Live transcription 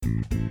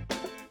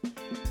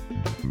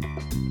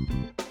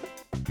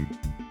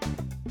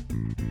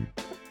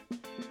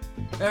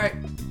Alright.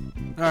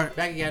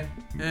 Back again.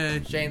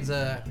 Hey. Shane's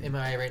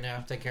MIA right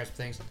now. Taking care of some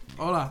things.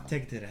 Hola.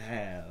 Take it to the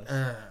house.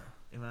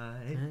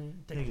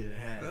 Take it to the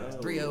house.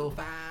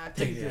 305.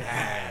 Take it to the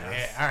house.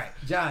 Yeah. Alright.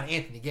 John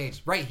Anthony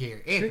Gates right here.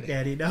 Trick Anthony.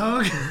 Daddy,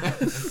 dog.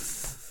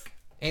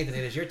 Anthony,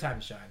 it is your time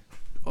to shine.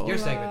 Hola. Your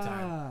segment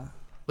time.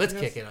 Let's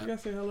kick it You up. gotta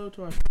say hello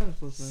to our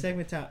friends listening.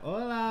 Segment time.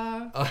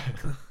 Hola.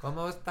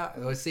 Como esta?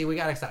 Oh, see, we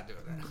gotta stop doing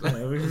that.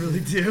 Yeah, we really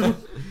do.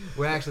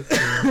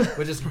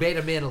 We'll just bait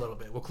them in a little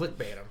bit. We'll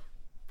clickbait them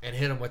and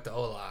hit them with the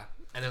hola.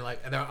 And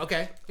they're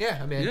okay. Yeah,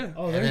 I'm in. Yeah.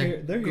 Oh, And they're then-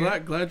 here. They're here.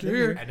 Glad you're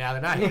here. And now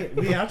they're not here.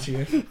 We out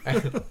here. And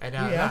now We they're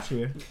out not.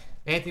 here.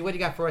 Anthony, what do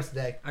you got for us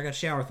today? I got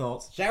shower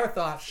thoughts. Shower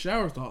thoughts.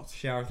 Shower thoughts.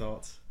 Shower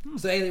thoughts.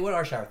 So, Anthony, what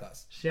are shower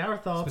thoughts Shower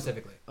thoughts.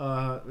 specifically?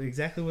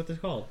 Exactly what they're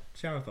called.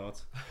 Shower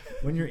thoughts.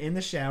 When you're in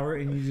the shower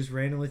and you just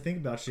randomly think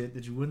about shit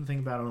that you wouldn't think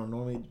about on a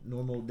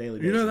normal daily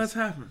basis. You know that's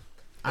happening.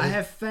 I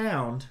have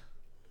found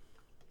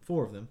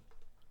 4 of them.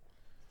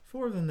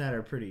 4 of them that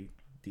are pretty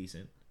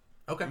decent.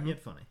 Okay. And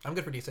yet funny. I'm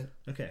good for decent.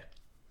 Okay.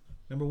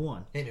 Number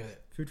 1. Into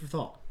it. Food for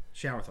thought.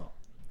 Shower thought.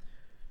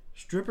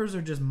 Strippers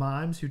are just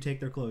mimes who take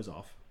their clothes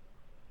off.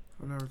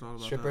 I've never thought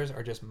about Strippers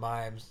are just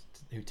mimes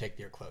who take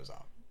their clothes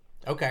off.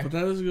 Okay. that. But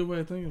that is a good way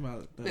of thinking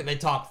about it. Yeah, they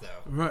talk, though.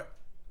 Right.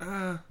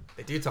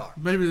 They do talk.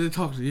 Maybe they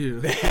talk to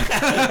you.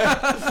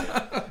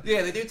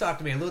 Yeah, they do talk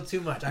to me a little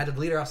too much. I had to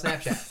delete her off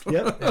Snapchat.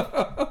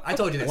 Yep. I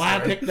told you that Why I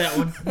story. picked that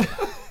one.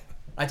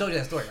 I told you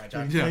that story, right,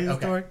 John? Yeah. Tell you the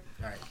Okay. story?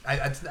 All right.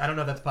 I don't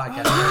know if that's a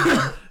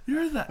podcast.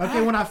 You're the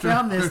Okay, when I actor.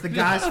 found this, the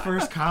guy's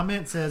first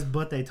comment says,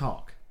 "But they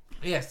talk,"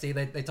 Yeah, see,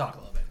 they talk a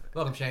little bit.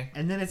 Welcome, Shane.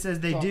 and then it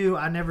says they do.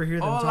 I never hear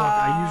them talk.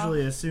 I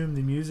usually assume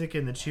the music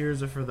and the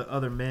cheers are for the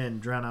other men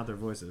drown out their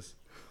voices.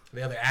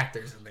 The other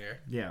actors in there.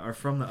 Yeah, or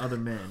from the other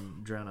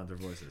men drown out their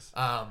voices.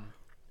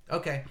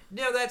 Okay.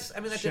 Yeah, that's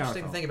Shower interesting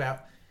to thought. think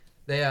about.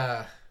 They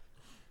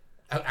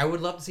I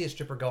would love to see a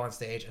stripper go on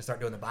stage and start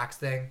doing the box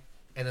thing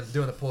and then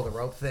doing the pull the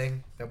rope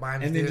thing that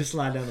mimes And do. then just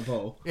slide down the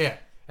pole. Yeah.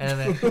 And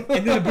then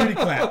And then a booty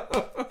clap.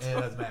 it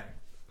doesn't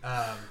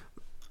matter.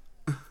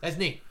 That's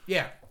neat.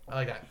 Yeah. I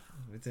like that.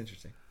 It's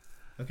interesting.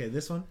 Okay,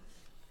 this one.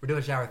 We're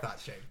doing shower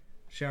thoughts, Shane.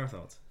 Shower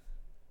thoughts.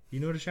 You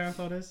know what a shower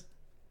thought is?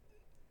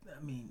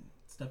 I mean,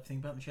 stuff you think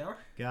about in the shower?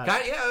 Got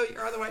Got it? Yeah,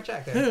 you're on the right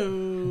track there.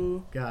 Hello.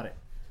 it. Got it.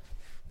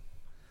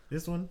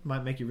 This one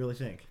might make you really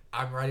think.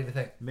 I'm ready to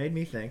think. Made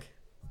me think.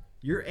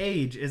 Your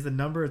age is the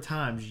number of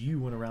times you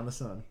went around the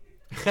sun.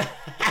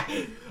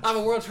 I'm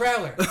a world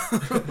traveler.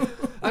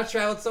 I've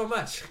traveled so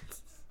much.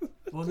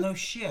 Well, no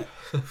shit.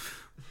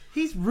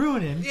 He's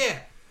ruining. Yeah.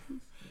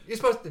 You're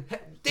supposed to. Damn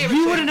it, You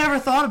Shane. would have never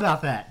thought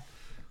about that.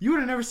 You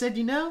would have never said,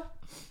 you know?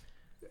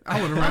 I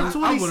went I'm around.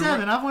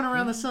 27. I've went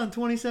around the sun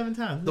 27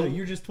 times. No,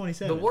 you're just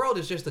 27. The world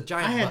is just a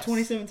giant I had bus.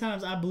 27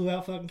 times I blew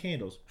out fucking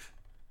candles.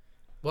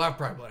 Well, I've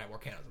probably blown out more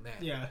candles than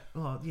that. Yeah.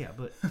 Well, yeah,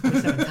 but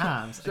 27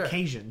 times. Sure.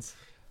 Occasions.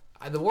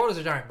 The world is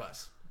a giant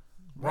bus.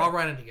 We're all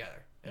running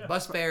together. And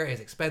bus fare is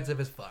expensive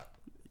as fuck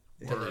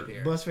to live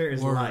here. Bus fare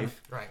is Word.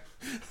 life. Right.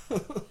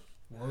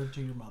 Word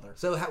to your mother.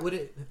 So how would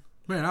it?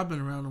 Man, I've been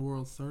around the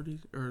world 30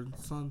 times.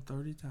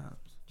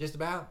 Just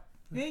about.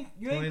 You ain't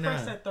 29.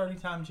 pressed that 30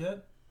 times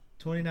yet.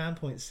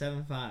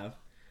 29.75.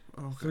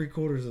 Okay.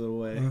 3/4 of the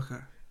way. Okay.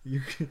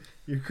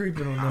 You're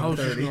creeping on I number was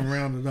just 30. gonna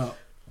round it up.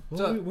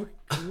 Well,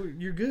 So-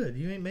 you're good.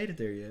 You ain't made it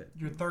there yet.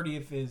 Your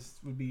 30th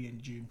would be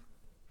in June.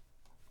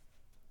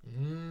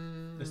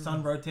 Mm. The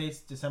sun rotates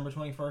December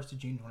 21st to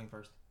June 21st.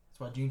 That's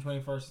why June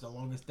 21st is the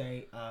longest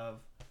day of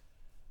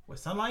with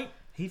sunlight.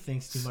 He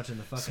thinks too much in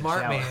the fucking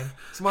Smart shower. man.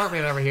 Smart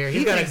man over here. He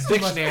He's got a thinks too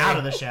much dictionary out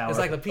of the shower.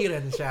 Encyclopedia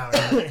in the shower.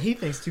 He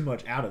thinks too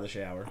much out of the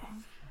shower.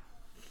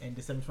 And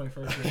December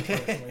 21st is the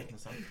furthest away from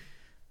the sun.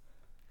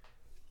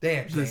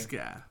 Damn. This Shane.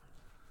 guy.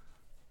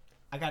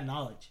 I got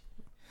knowledge.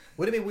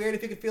 Would it be weird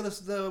if you could feel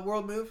the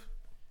world move?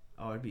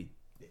 Oh, it'd be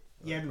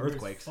Yeah, it'd be weird as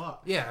earthquakes.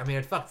 Fuck. Yeah, I mean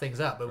it'd fuck things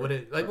up, but would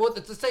it? Like, well,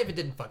 let's say if it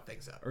didn't fuck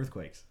things up.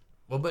 Earthquakes.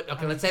 Well, but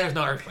okay, let's say there's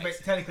no earthquakes.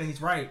 But technically,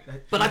 he's right.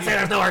 But let's say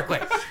there's no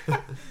earthquakes.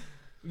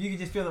 You can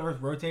just feel the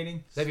earth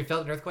rotating. Have you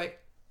felt an earthquake?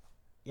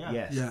 Yeah.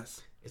 Yes.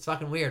 Yes. It's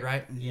fucking weird,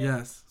 right?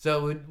 Yes.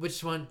 So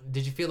which one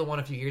did you feel? The one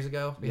a few years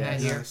ago we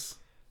had here, Yes.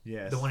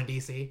 Yes. the one in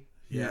DC.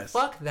 Yes.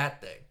 Fuck that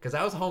thing, because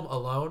I was home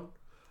alone,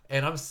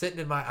 and I'm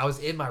sitting I was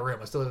in my room.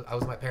 I was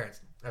with my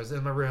parents. I was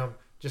in my room,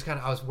 just kind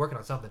of. I was working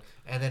on something,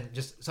 and then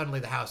just suddenly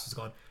the house is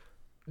going.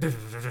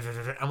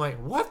 I'm like,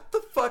 what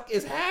the fuck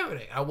is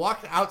happening? I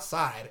walked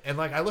outside, and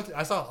like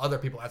I saw other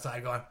people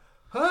outside going,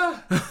 huh,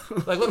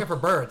 like looking for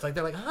birds. Like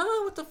they're like,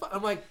 huh, what the fuck?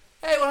 I'm like,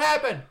 hey, what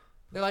happened?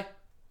 They're like,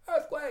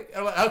 earthquake.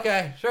 I'm like,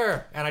 okay,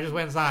 sure. And I just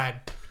went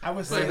inside. I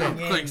was Like, sitting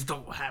Things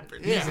don't happen.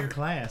 He's Yeah. in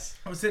class.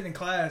 I was sitting in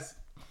class,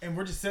 and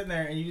we're just sitting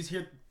there, and you just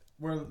hear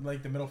we're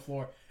like the middle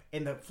floor,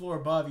 and the floor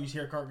above, you just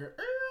hear a car go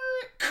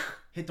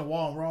hit the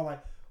wall, and we're all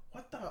like,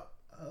 "What the?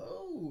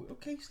 Oh,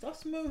 okay,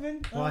 stuff's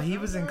moving." While he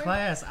was in Alright.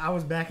 class, I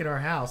was back at our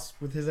house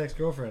with his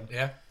ex-girlfriend.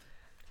 Yeah.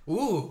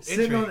 Ooh,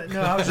 Sitting on intrigue.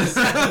 no, I was just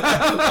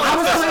I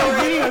was playing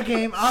a video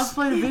game. I was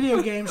playing a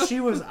video game.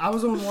 I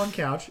was on one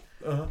couch.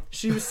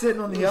 She was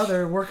sitting on the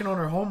other, working on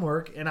her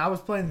homework, and I was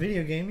playing the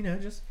video game. You know,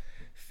 just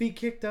feet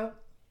kicked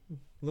up,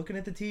 looking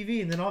at the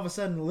TV, and then all of a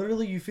sudden,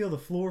 literally, you feel the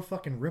floor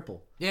fucking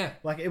ripple. Yeah.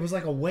 Like it was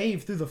like a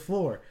wave through the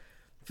floor.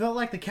 Felt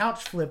like the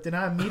couch flipped, and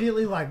I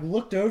immediately like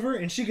looked over,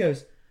 and she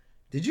goes,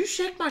 "Did you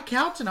shake my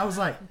couch?" And I was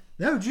like,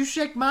 "No, did you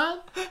shake mine?"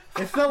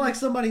 It felt like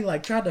somebody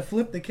like tried to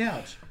flip the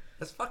couch.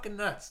 That's fucking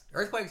nuts.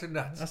 Earthquakes are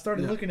nuts. I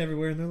started looking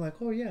everywhere, and they're like,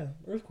 "Oh yeah,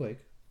 earthquake."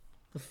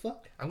 The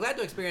fuck? I'm glad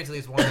to experience at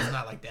least one that's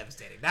not like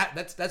devastating.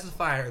 That's a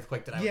fire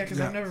earthquake that I Yeah, would because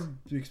I've experience.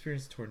 never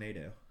experienced a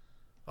tornado.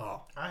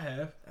 Oh, I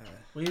have.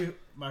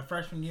 My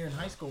freshman year in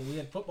high school, we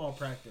had football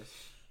practice,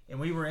 and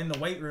we were in the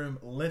weight room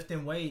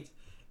lifting weights,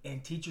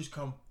 and teachers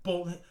come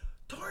bolting,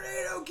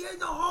 tornado, get in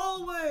the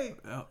hallway.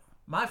 Yep.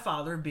 My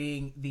father,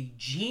 being the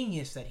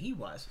genius that he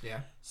was,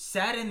 yeah.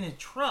 sat in the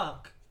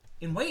truck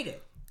and waited.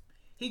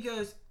 He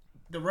goes,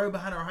 the road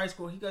behind our high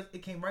school, he goes,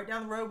 it came right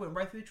down the road, went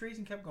right through the trees,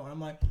 and kept going. I'm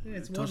like, Yeah,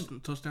 it's one.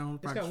 Touchdown on the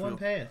It's practice got one field.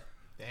 path.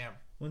 Damn.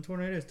 When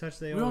tornadoes touch,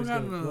 they We all always go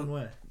got in a- one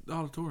way.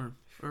 Auditorium.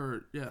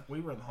 Or, yeah.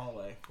 we were in the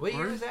hallway. What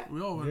year was that?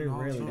 We all went Very in the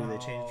rarely do auditorium.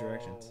 they change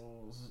directions.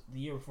 Oh, it was the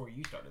year before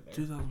you started there.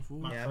 2004.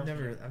 My Yeah,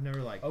 freshman I've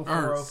never like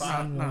 04, 05.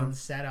 seen no. one,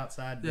 sat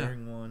outside Yeah.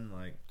 during one.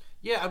 Like,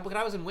 Yeah, but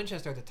I was in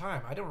Winchester at the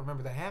time. I don't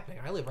remember that happening.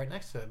 I live right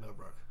next to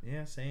Millbrook.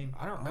 yeah, same.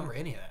 I don't remember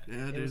any of that.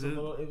 Yeah, It dude. was a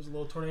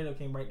little tornado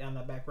came right down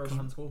that back road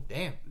behind the school.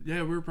 Damn.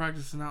 Yeah, we were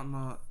practicing out in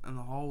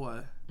the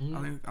hallway.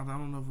 Mm. I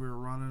don't know if we were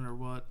running or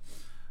what.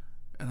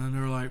 And then they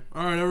were like,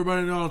 "All right,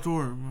 everybody in the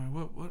auditorium." I'm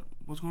like,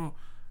 what's going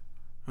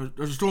on?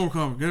 There's a storm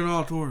coming. Get in the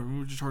auditorium. And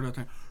we just heard that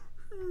thing.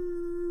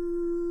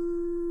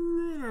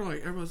 And they're like,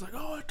 everybody's like,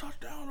 "Oh, it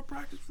touched down on the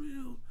practice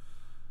field."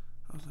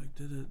 I was like,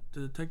 "Did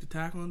it take the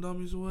tackling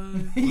dummies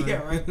away?" Yeah,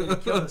 Like, right. Did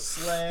it kill the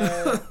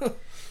sled?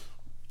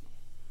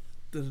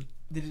 did it-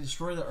 Did it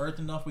destroy the earth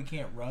enough we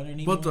can't run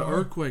anymore? But the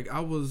earthquake, I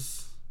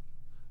was.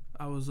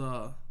 You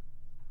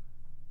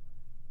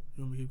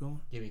want me to keep going?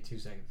 Give me 2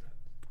 seconds.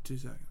 2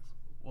 seconds.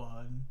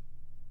 1.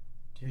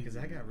 Yeah, because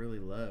I got really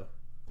low.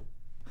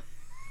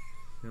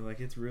 They're like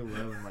it's real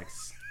low and like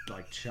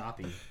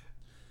choppy.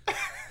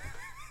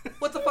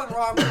 What the fuck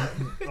wrong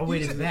with it? Oh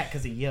wait, it's that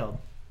because he yelled.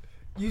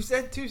 You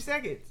said 2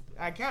 seconds.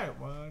 I counted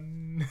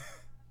 1,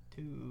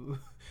 2.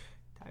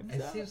 Time's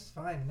It up. seems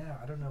fine now.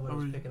 I don't know what Are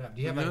was we- picking up.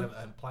 Do you have we like good?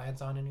 an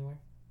appliance on anywhere?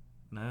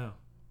 No.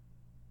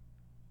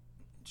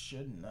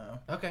 Shouldn't know.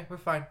 Okay, we're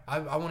fine. I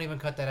won't even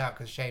cut that out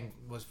because Shane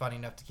was funny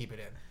enough to keep it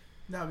in.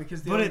 No,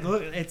 because But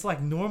it's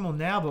like normal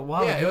now. But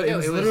while Yeah, it was it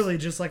was- literally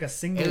just like a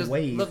single It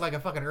wave. looked like a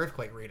fucking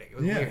earthquake reading. It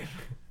was Yeah. weird.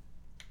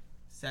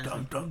 Dun,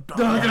 dun, dun. Dun,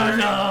 dun,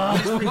 dun.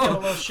 Just we feel a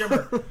little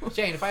shimmer.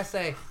 Shane, if I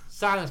say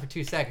silence for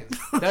 2 seconds,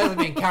 that doesn't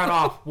mean count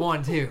off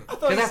 1, 2. I thought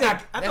 'Cause he that's said,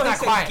 not, I that's thought he not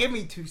said quiet. give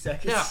me 2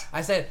 seconds. No,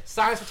 I said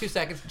silence for 2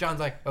 seconds. John's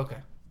like, okay.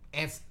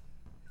 And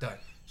done.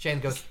 Shane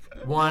goes,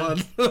 1,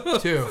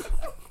 2.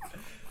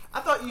 I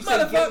thought you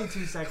said give me Motherfucker.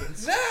 2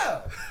 seconds.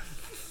 No!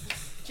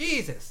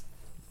 Jesus.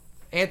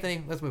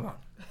 Anthony, let's move on.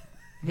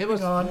 Give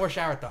us on. more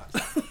shower thoughts.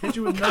 Hit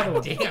you with another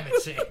one. Damn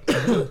it,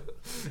 Shane.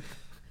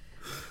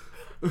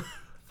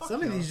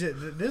 Some of these,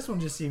 this one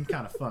just seemed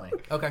kind of funny.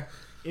 Okay.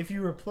 If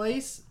you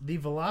replace the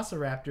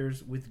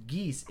Velociraptors with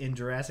geese in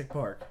Jurassic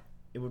Park,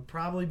 it would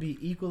probably be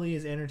equally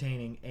as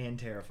entertaining and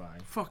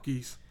terrifying. Fuck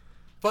geese.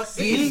 Fuck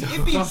See? geese.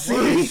 It'd be worse.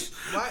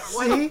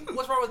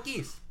 What's wrong with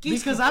geese?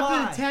 Geese Because can I've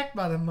been fly. attacked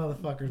by them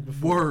motherfuckers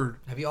before. Word.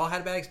 Have you all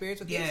had a bad experience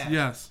with geese? Yeah.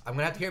 Yes. I'm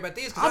gonna have to hear about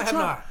these because I I'm have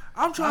trying. not.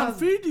 I'm trying to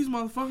feed these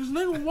motherfuckers,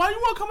 nigga. Why you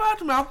want to come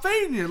after me? I'm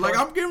feeding you. Like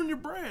I'm giving you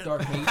bread.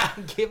 Dark meat.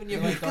 I'm giving you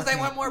like because dark they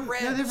want meat. more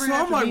bread. Yeah, they're So bringing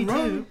I'm after like me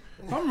running.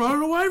 too. I'm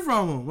running away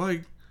from them.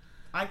 Like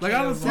I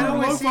done threw That a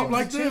always loaf seems up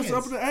like the this chance.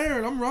 up in the air,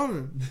 and I'm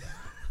running.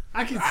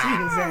 I can see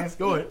his ass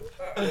going.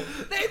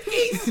 There's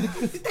geese.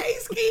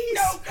 There's geese.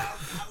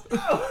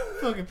 No.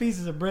 Fucking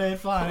pieces of bread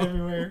flying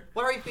everywhere.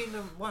 Why are you feeding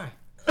them? Why?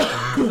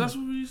 'Cause that's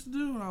what we used to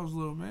do when I was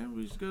little, man.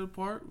 We used to go to the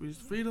park. We used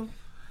to feed them.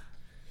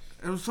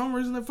 And for some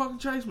reason, they fucking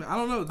chased me. I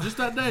don't know. Just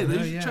that day, they Oh,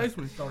 used yeah. to chase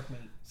me. Dark meat.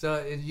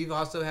 So you've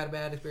also had a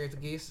bad experience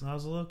with geese? When I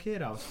was a little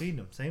kid, I was feeding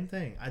them. Same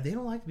thing. They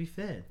don't like to be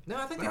fed. No,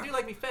 I think they do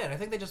like to be fed. I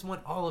think they just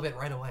want all of it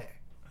right away.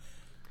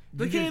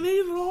 They You can't eat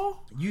it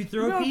all. You You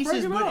throw gotta break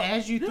pieces, it but up.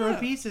 as you throw Yeah.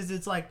 pieces,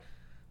 it's like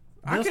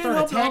I they'll can't start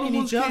help the other attacking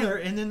ones each other,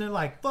 can't. and then they're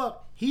like,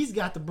 "Fuck, he's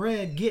got the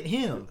bread. Get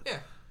him." Yeah.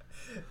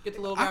 Get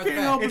the little guy I with the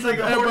can't help bag. it It's like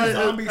that a horde of everybody,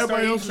 zombies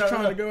everybody else is starting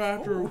trying to each go other.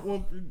 after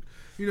one.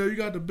 You know, you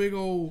got the big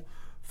old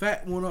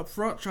fat one up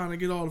front trying to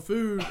get all the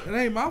food. It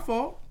ain't my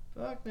fault.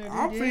 Fuck, no, dude,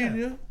 I'm yeah. feeding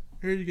you.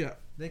 Here you go.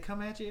 They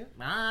come at you.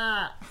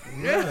 Ah,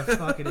 what the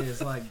fuck it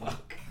is like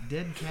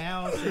dead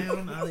cow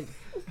sound. I think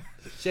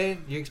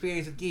Shane, your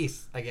experience with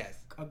geese, I guess.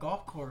 A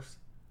golf course.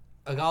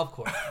 A golf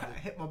course. I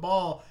hit my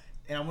ball,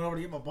 and I went over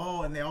to get my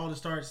ball, and they all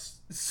just started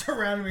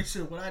surrounding me.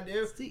 So what I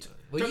do?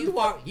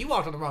 Well, you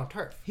walked on the wrong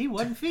turf. he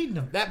wasn't feeding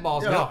them. That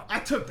ball's Yo, gone. I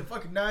took the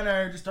fucking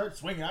 9-iron, just started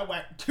swinging. I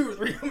whacked 2 or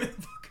 3 of them in the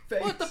fucking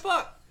face. What the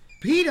fuck?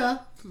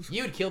 PETA,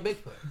 You would kill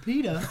Bigfoot.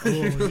 PETA.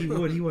 Oh, he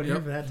would. He wasn't Yep.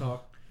 here for that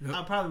talk.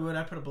 I probably would.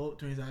 I put a bullet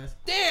between his eyes.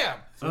 Damn.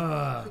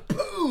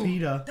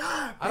 PETA.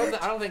 I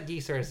don't think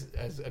geese are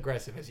as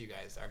aggressive as you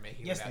guys are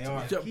making Yes, them they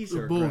out are. to be. Yep, Geese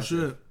are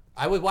bullshit.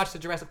 I would watch the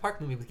Jurassic Park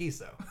movie with geese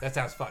though. That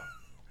sounds fun.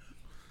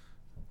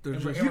 They're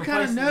And just- we're- You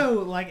kind of know,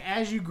 like,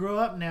 as you grow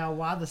up now,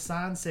 why the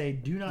signs say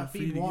 "Do not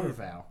feed feeding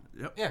waterfowl."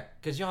 Yeah,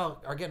 because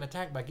y'all are getting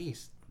attacked by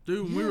geese.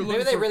 Dude, when we were Maybe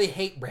looking they for, really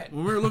hate bread.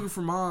 when we were looking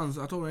for mines,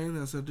 I told Andy,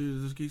 I said, dude,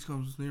 if this geese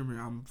comes near me,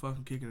 I'm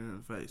fucking kicking it in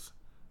the face.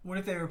 What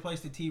if they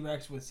replaced the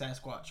T-Rex with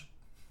Sasquatch?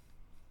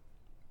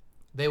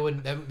 They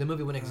wouldn't. The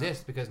movie wouldn't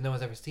exist because no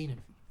one's ever seen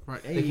him.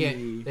 Right. They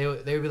can't. They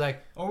would be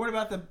like, Or what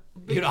about the?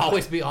 you'd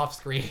always be off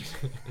screen.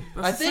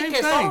 That's I the think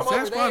same I saw thing. him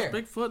over Sasquatch,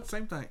 there. Bigfoot,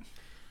 same thing.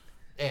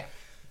 Yeah.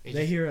 It's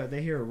They just-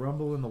 hear a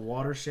rumble and the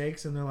water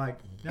shakes, and they're like,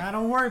 "Nah,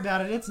 don't worry about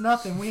it. It's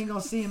nothing. We ain't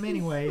gonna see him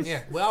anyways."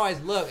 Yeah, we always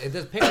look.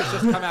 The pictures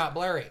just come out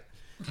blurry.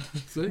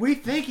 See? We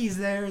think he's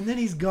there, and then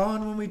he's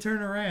gone when we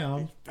turn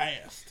around.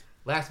 Fast.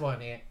 Last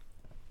one, Ant.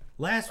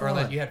 Last Or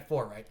one. you had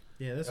 4, right?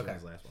 Yeah, this Okay.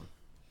 one's the last one.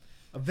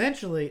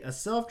 Eventually, a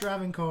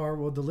self-driving car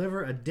will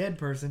deliver a dead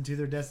person to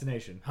their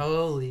destination.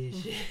 Holy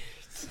shit.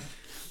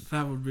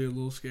 That would be a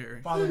little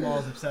scary. Father-in-law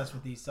is obsessed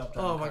with these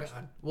self-driving Oh my cars.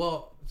 god.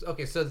 Well,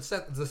 okay, so the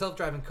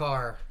self-driving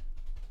car,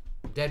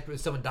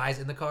 someone dies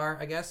in the car,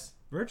 I guess.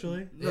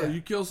 Virtually. No, Yeah. you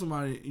kill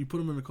somebody, you put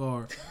them in the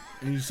car,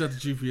 and you set the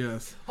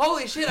GPS.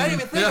 Holy shit! I didn't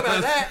even think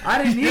about that.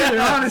 I didn't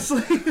either,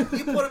 honestly.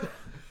 You put him.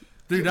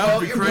 Dude, that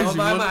would be You're crazy. blowing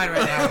my wouldn't mind it?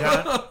 right now,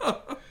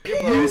 John. You're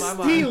You blowing my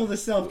mind. steal the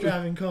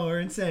self-driving car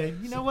and say,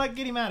 "You know what?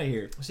 Get him out of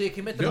here." So you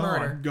commit the Gone,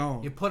 murder.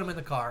 gone. You put him in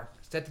the car,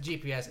 set the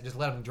GPS, and just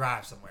let him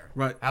drive somewhere.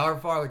 Right. However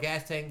far the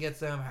gas tank gets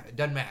them, it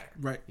doesn't matter.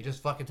 Right. You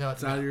just fucking tell it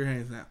It's to out of them. your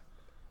hands now.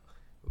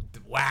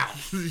 Wow.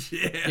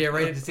 Yeah. Get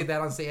ready to see that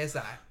on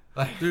CSI.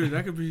 Like, Dude,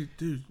 that could be.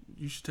 Dude,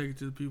 you should take it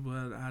to the people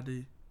at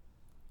ID.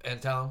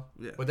 and tell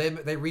them. Yeah. But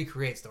they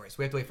recreate stories.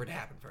 We have to wait for it to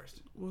happen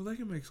first. Well, they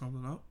can make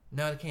something up.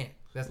 No, they can't.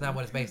 That's not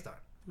what it's based on.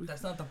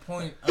 That's not the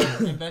point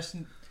of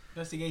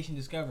investigation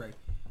discovery.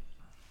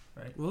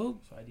 Right?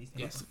 Well, So IDs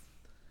Yes.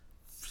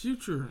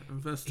 future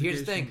investigation. Here's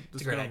the thing.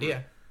 It's a great discovery.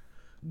 idea.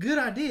 Good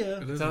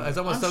idea. It is So, it's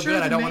almost I'm so sure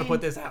good I the don't want to main-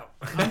 put this out.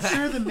 I'm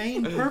sure the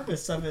main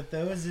purpose of it,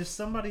 though, is if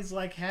somebody's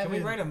like Can having. we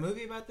write a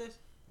movie about this?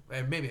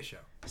 Maybe a show.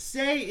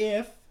 Say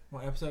if.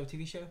 What episode of a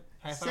TV show?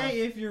 High five. Say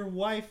if your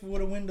wife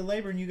would have went to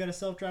labor and you got a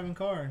self-driving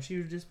car, and she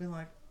would have just been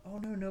like, "Oh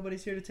no,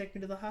 nobody's here to take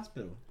me to the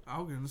hospital.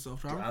 I'll get in a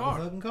self-driving Drive a car.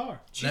 fucking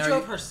car." She Now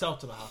drove you- herself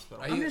to the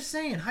hospital. Are I'm you- just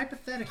saying,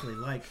 hypothetically,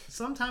 like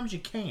sometimes you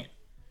can't.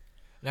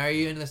 Now, are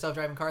you into the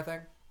self-driving car thing?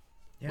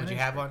 Yeah, Would you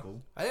that's have pretty one?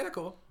 Cool. I think they're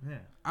cool. Yeah.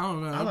 I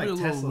don't know. I That'd like be a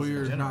little Teslas in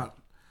weird general. I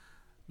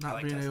not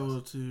like being Teslas.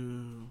 able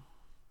to.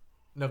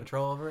 No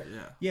control over it. Yeah.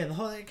 Yeah, the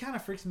whole it kind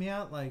of freaks me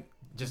out. Like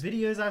Just- just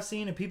videos I've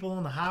seen of people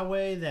on the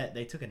highway that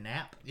they took a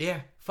nap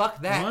Yeah.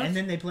 Fuck that. and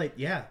then they played.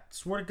 Yeah,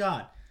 swear to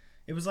God,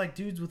 it was like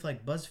dudes with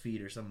like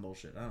BuzzFeed or some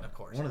bullshit. I don't know. Of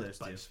course. one of those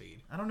two. BuzzFeed.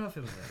 I don't know if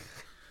it was that.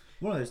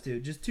 One of those two.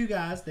 Just two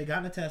guys. They got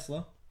in a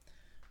Tesla.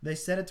 They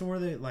set it to where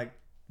they like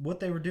what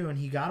they were doing.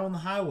 He got on the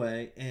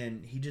highway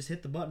and he just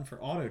hit the button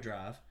for auto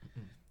drive,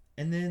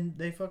 and then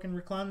they fucking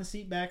reclined the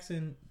seat backs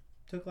and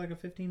took like a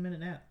 15-minute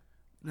nap.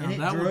 Now And it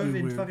that drove would be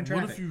in weird. fucking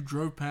What if traffic. you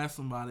drove past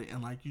somebody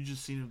and like you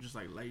just seen him just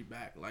like laid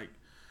back, like,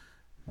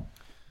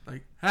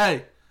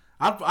 hey,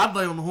 I'd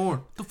lay on the horn.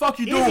 What the fuck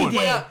you Is doing? he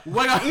dead?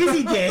 Wake up. Is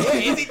he dead?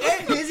 Is he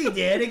dead? Is he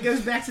dead? It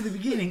goes back to the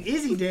beginning.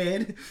 Is he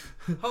dead?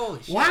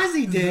 Holy shit. Why is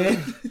he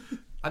dead?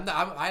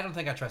 I don't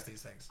think I trust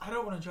these things. I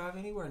don't want to drive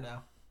anywhere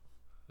now.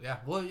 Yeah.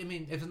 Well, I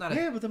mean, if it's not a.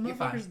 Yeah, but the you're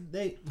fine.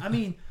 motherfuckers, I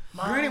mean,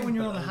 granted, when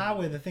you're on the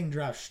highway, the thing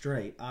drives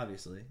straight,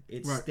 obviously.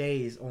 It Right.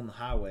 stays on the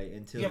highway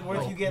until Yeah, but what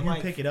if you get you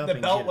like pick it up the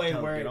and tell beltway it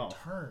to where get it off.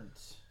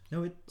 turns?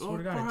 No, it, Oh, swear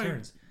to God, it probably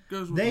turns.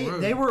 Goes with the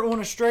road. They were on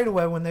a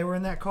straightaway when they were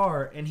in that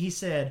car, and he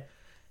said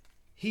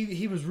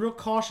he was real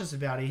cautious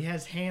about it. He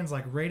has hands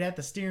like right at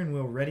the steering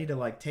wheel, ready to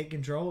like take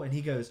control, and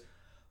he goes,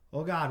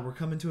 "Oh God, we're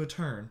coming to a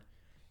turn,"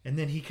 and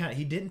then he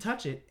didn't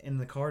touch it, and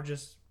the car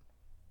just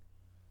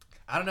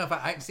I don't know if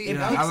I see it it.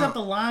 Yeah, picks I don't- up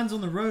the lines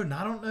on the road, and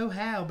I don't know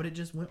how, but it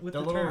just went with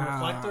The the, little turn.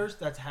 reflectors.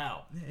 That's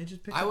how. Yeah, it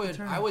just picked I up would. the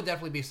turn. I would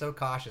definitely be so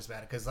cautious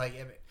about it because, like,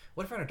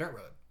 what if you're on a dirt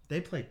road?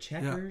 They played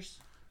checkers.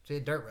 See, a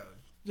dirt road.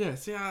 Yeah,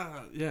 see,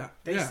 yeah.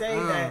 They yeah, say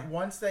that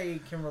once they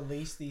can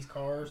release these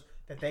cars,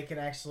 that they can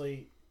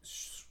actually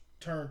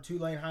turn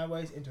 2-lane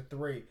highways into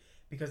 3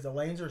 because the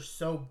lanes are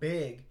so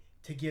big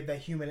to give that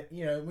human.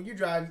 You know, when you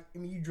drive, I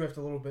mean, you drift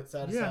a little bit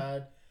side to Yeah.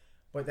 side,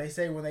 but they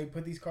say when they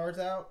put these cars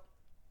out,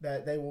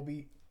 that there will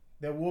be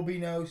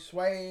no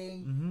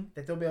swaying. Mm-hmm.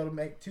 That they'll be able to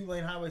make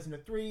 2-lane highways into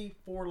 3,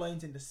 4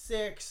 lanes into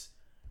 6.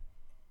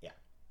 Yeah,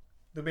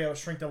 they'll be able to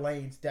shrink the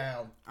lanes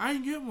down. I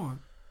ain't get one.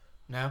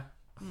 No,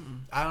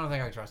 I don't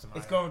think I trust them.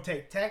 It's either. going to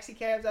take taxi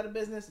cabs out of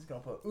business. It's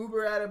going to put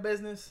Uber out of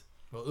business.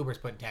 Well, Uber's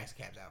putting taxi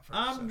cabs out first.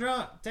 I'm so.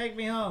 drunk. Take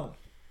me home.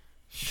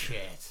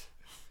 Shit.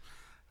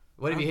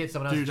 What if you hit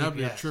someone else's Dude, that'd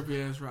be a GPS?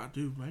 trippy ass ride.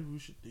 Dude, maybe we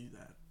should do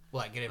that.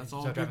 What? Get a Let's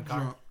all self-driving get car?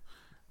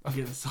 drunk.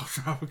 Get a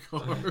self-driving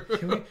car.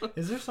 Can we,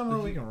 is there somewhere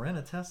we can rent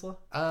a Tesla?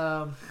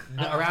 No,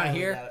 I around don't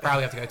here, know.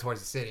 probably have to go towards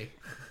the city.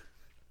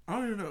 I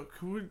don't even know.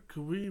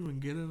 Could we even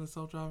get in a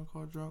self-driving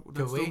car drunk? Would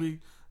that Could still we? be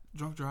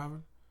drunk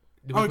driving?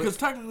 Do Oh, we because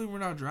technically we're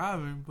not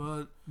driving,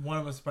 but One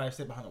of us probably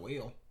sit behind the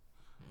wheel.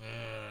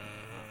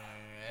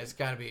 it's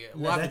got to be. Yeah,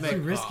 We'll have that's to make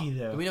too a risky, call.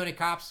 though. Do we know any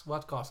cops? We'll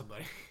have to call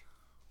somebody.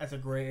 That's a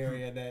gray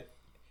area that.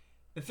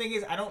 The thing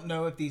is, I don't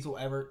know if these will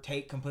ever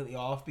take completely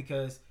off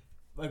because,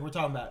 like we're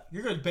talking about,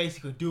 you're going to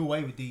basically do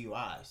away with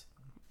DUIs.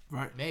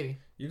 right. Maybe.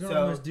 You're gonna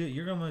So- almost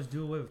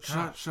do away with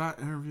cops. Shot,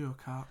 interview a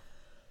cop.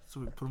 So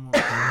we put him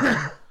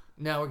on.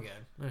 No, we're good.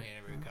 We don't need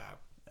every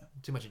cop.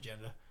 Too much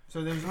agenda.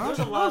 So there's I was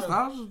a lot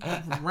of.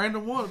 just a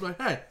random one.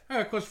 Like, hey, I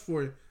got a question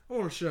for you. I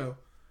want a show.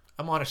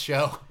 I'm on a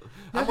show.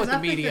 No, I'm with 'cause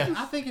the media.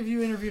 I think if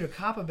you interviewed a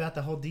cop about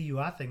the whole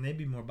DUI thing, they'd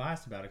be more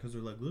biased about it because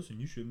they're like, listen,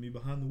 you shouldn't be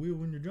behind the wheel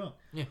when you're drunk.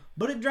 Yeah.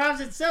 But it drives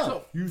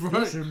itself. You still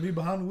right. shouldn't be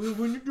behind the wheel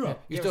when you're drunk.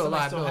 You're Yeah, still a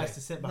somebody still liability. has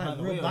to sit I'm behind not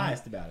the real wheel.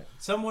 biased about it.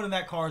 Someone in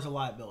that car is a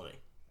liability.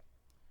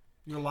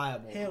 You're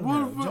liable. Hell What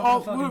no. if, Jump in all,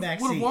 the fucking what if,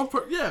 back what if seat. one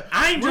person? Yeah.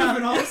 I ain't What if-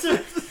 driving,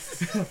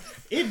 officer.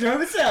 It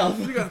drove itself.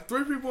 You got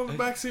 3 people in the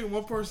back seat and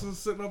 1 person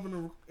sitting up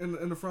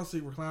in the front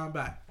seat reclining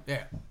back.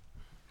 Yeah.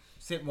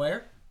 Sit where? A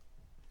In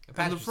the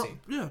passenger front, seat.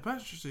 yeah,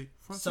 passenger seat.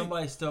 Front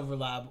Somebody's still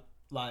liable.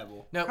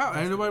 No. seat. How?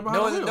 Ain't nobody behind No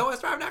the one's, wheel. no one's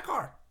driving that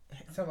car.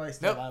 Somebody's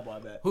still Nope. liable, I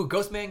bet. Who?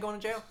 Ghost Man going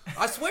to jail?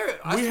 I swear.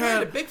 I we swear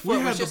had the Bigfoot we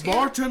had was the just here.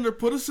 bartender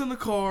put us in the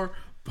car,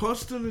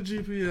 punched in the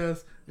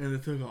GPS, and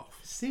it took off.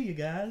 See you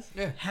guys.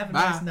 Yeah. Have a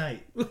Bye. nice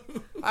night.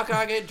 How can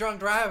I get drunk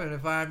driving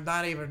if I'm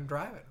not even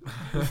driving?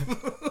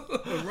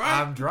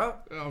 Right? I'm drunk,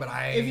 but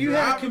I ain't If you had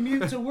a driving.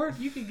 commute to work,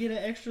 you could get an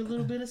extra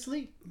little bit of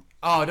sleep.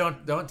 Oh,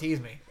 don't tease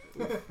me.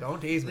 Don't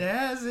tease me.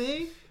 Yeah,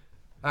 see?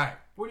 All right.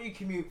 Where do you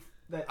commute?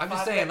 That I'm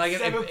just saying, like, if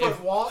 7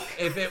 foot walk.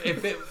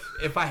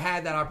 if I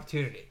had that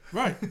opportunity,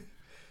 Right.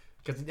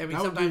 because I mean, That would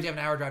sometimes be- you have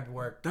an hour drive to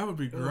work. That would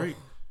be great.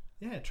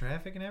 Yeah,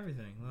 traffic and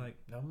everything. Like,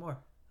 No more.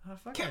 oh,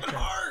 fuck Kevin that traffic.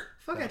 Hart.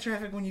 Fuck that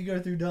traffic when you go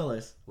through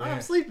Dulles. Where?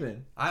 I'm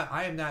sleeping.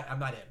 I'm not in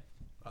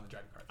on the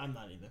driving card. I'm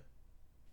not either.